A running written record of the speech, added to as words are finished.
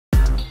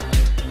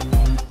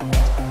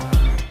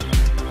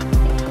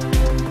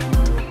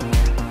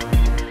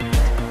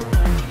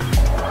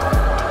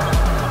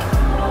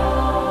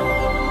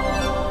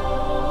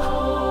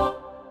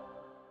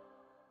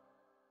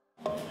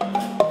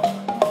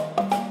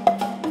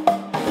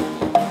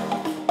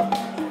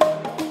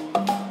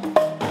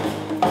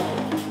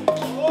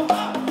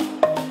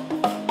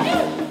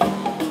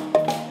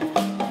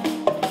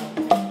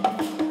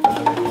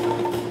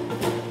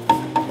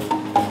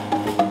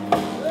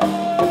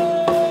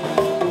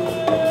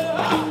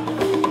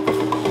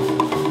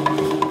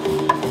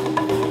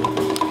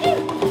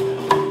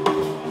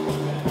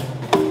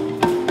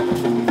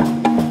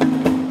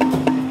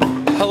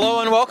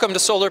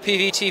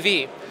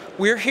SolarPVTV.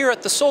 We're here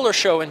at the Solar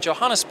Show in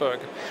Johannesburg,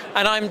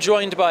 and I'm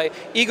joined by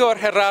Igor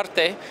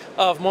Herrarte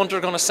of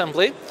Mondragon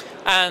Assembly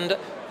and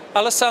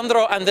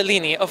Alessandro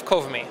Alderini of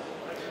Coveme.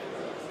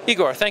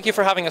 Igor, thank you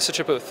for having us at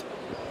your booth.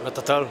 Not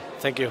at all,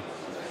 thank you.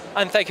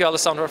 And thank you,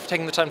 Alessandro, for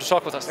taking the time to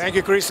talk with us. Thank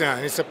you, Christian.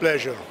 It's a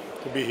pleasure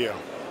to be here.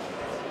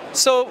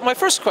 So my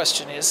first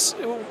question is,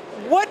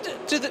 what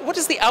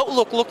does the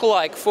outlook look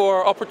like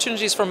for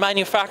opportunities for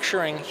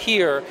manufacturing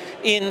here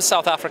in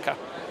South Africa?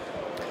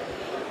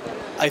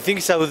 I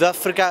think South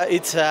Africa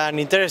it's an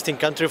interesting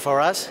country for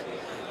us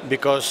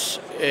because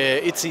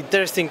it's an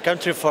interesting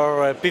country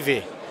for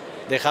PV.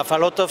 They have a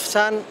lot of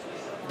sun,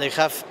 they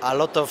have a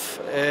lot of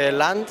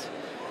land,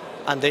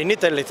 and they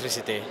need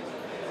electricity.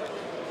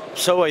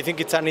 So I think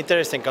it's an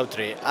interesting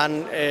country,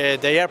 and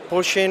they are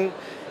pushing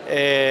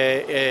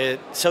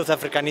South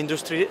African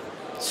industry,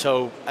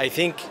 so I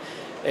think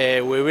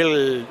we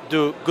will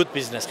do good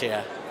business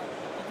here.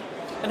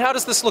 And how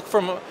does this look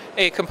from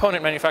a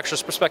component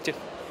manufacturer's perspective?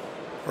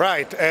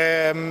 Right,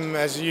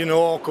 as you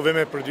know,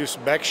 Coveme produces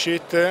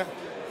backsheet,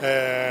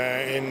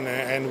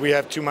 and we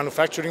have two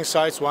manufacturing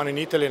sites, one in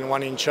Italy and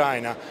one in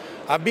China.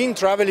 I've been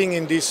traveling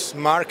in this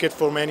market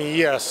for many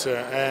years,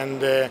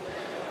 and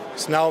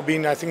it's now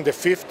been, I think, the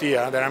 5th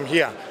year that I'm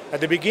here. At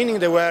the beginning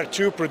there were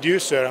two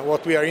producers.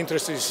 What we are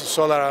interested in is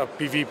solar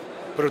PV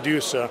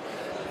producer.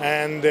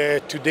 And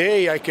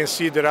today I can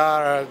see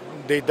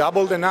they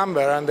doubled the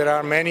number and there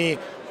are many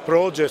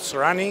projects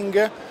running.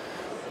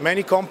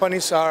 Many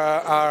companies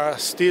are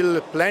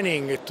still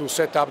planning to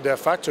set up their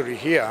factory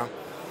here.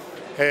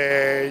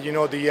 You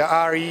know, the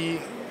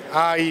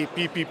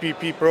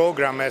REIPPPP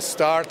program has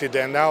started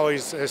and now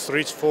has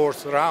reached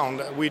 4th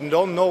round. We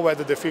don't know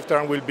whether the 5th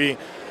round will be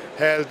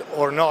held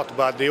or not,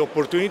 but the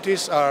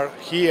opportunities are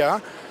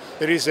here.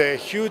 There is a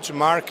huge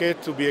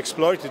market to be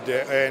exploited,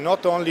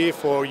 not only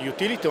for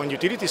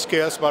utility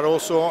scales, but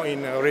also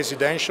in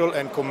residential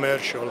and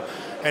commercial.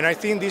 And I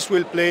think this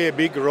will play a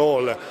big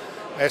role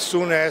as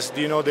soon as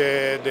the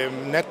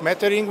net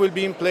metering will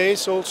be in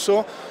place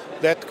also.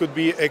 That could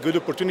be a good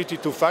opportunity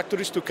to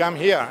factories to come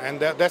here, and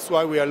that's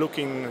why we are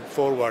looking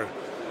forward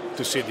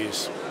to see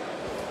this.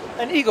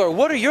 And Igor,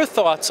 what are your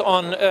thoughts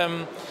on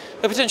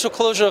the potential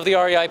closure of the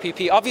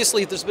REIPP?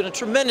 Obviously, there's been a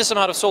tremendous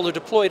amount of solar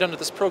deployed under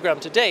this program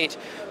to date,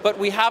 but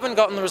we haven't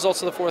gotten the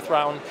results of the 4th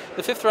round.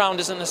 The 5th round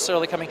isn't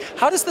necessarily coming.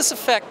 How does this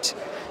affect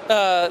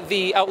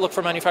the outlook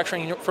for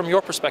manufacturing from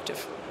your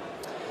perspective?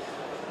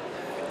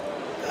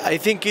 I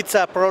think it's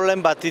a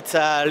problem, but it's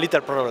a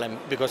little problem,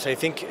 because I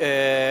think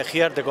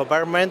here the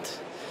government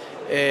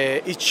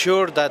is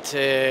sure that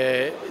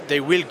they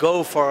will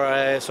go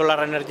for solar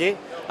energy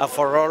and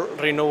for all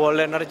renewable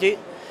energy.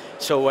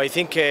 So I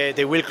think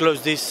they will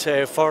close this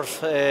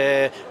 4th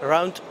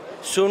round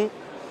soon,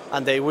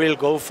 and they will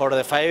go for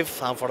the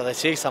 5th and for the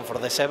 6th and for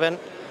the 7th.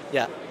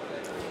 Yeah.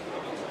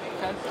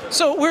 Okay.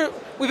 So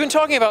we've been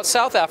talking about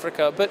South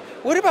Africa, but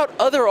what about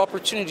other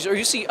opportunities? Are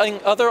you seeing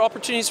other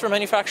opportunities for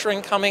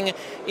manufacturing coming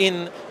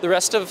in the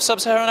rest of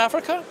Sub-Saharan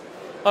Africa?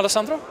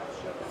 Alessandro?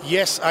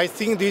 Yes, I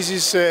think this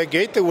is a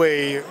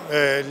gateway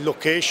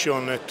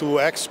location to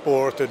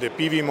export the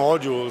PV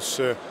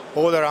modules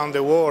all around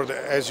the world.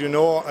 As you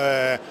know,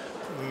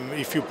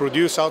 if you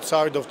produce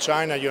outside of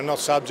China, you're not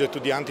subject to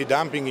the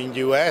anti-dumping in the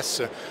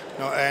US,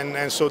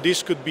 and so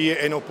this could be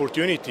an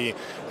opportunity.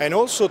 And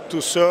also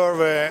to serve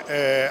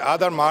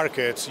other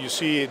markets. You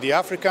see, the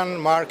African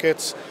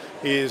markets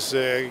is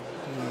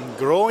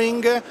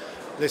growing,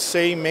 let's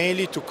say,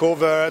 mainly to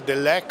cover the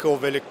lack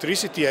of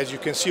electricity. As you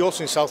can see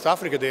also in South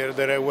Africa,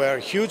 there were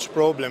huge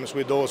problems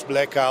with those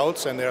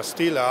blackouts, and there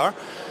still are.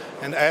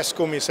 And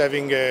Eskom is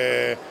having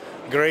a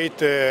great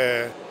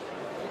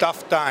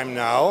tough time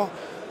now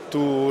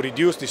to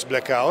reduce these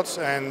blackouts,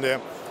 and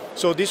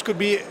so this could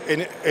be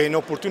an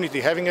opportunity,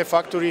 having a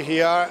factory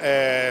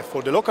here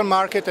for the local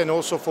market and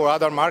also for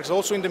other markets,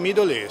 also in the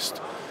Middle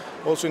East.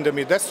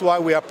 That's why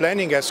we are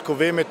planning as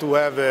Coveme to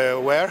have a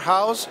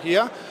warehouse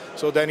here,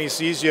 so then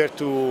it's easier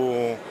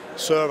to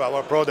serve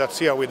our products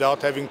here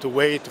without having to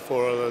wait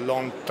for a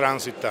long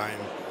transit time.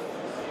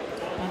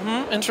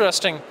 Mm-hmm.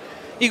 Interesting.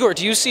 Igor,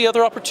 do you see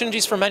other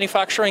opportunities for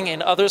manufacturing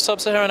in other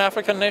Sub-Saharan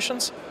African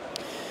nations?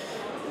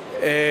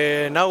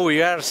 Now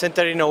we are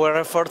centering our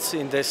efforts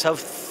in the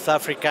South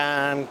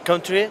African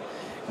country,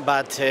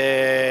 but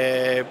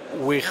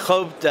we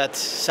hope that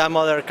some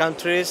other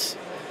countries,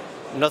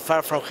 not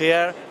far from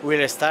here,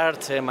 will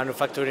start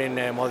manufacturing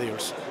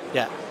modules.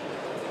 Yeah,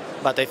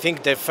 but I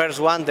think the first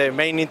one, the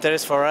main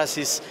interest for us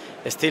is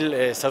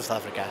still South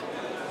Africa.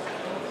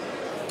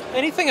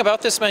 Anything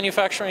about this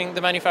manufacturing,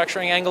 the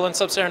manufacturing angle in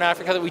Sub-Saharan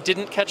Africa that we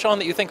didn't catch on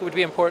that you think would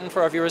be important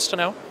for our viewers to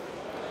know?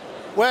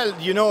 Well,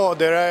 you know,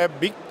 there are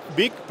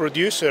big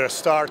producers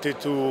started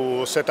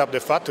to set up the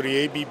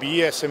factory,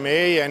 ABB,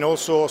 SMA, and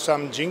also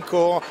some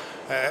Jinko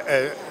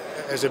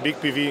as a big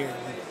PV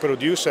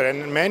producer,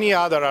 and many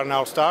others are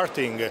now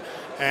starting,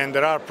 and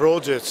there are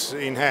projects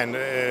in hand.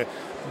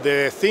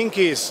 The thing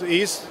is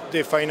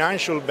the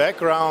financial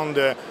background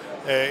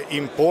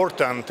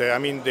important. I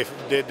mean,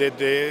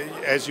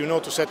 as you know,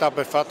 to set up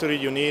a factory,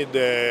 you need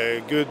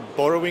a good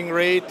borrowing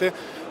rate.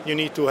 You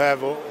need to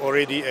have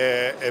already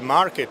a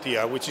market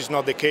here, which is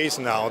not the case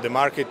now. The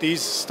market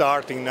is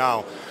starting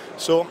now.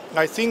 So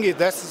I think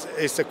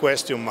it's a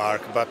question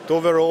mark, but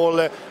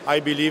overall I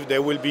believe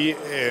there will be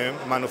a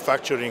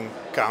manufacturing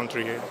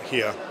country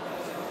here.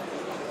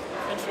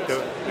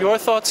 Interesting. Your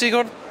thoughts,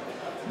 Igor?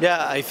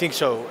 Yeah, I think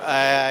so.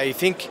 I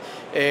think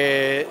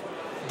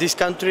this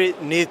country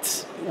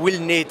will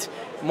need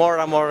more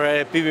and more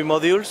PV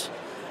modules,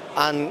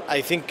 and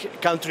I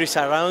think countries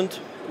around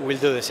will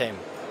do the same.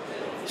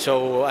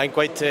 So I'm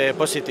quite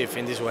positive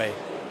in this way.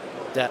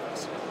 Yeah.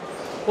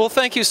 Well,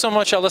 thank you so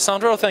much,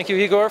 Alessandro. Thank you,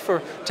 Igor,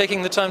 for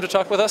taking the time to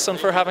talk with us and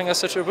for having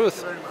us at your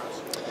booth.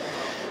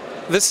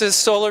 This is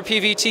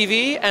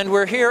SolarPVTV, and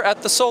we're here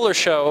at the Solar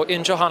Show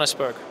in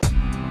Johannesburg.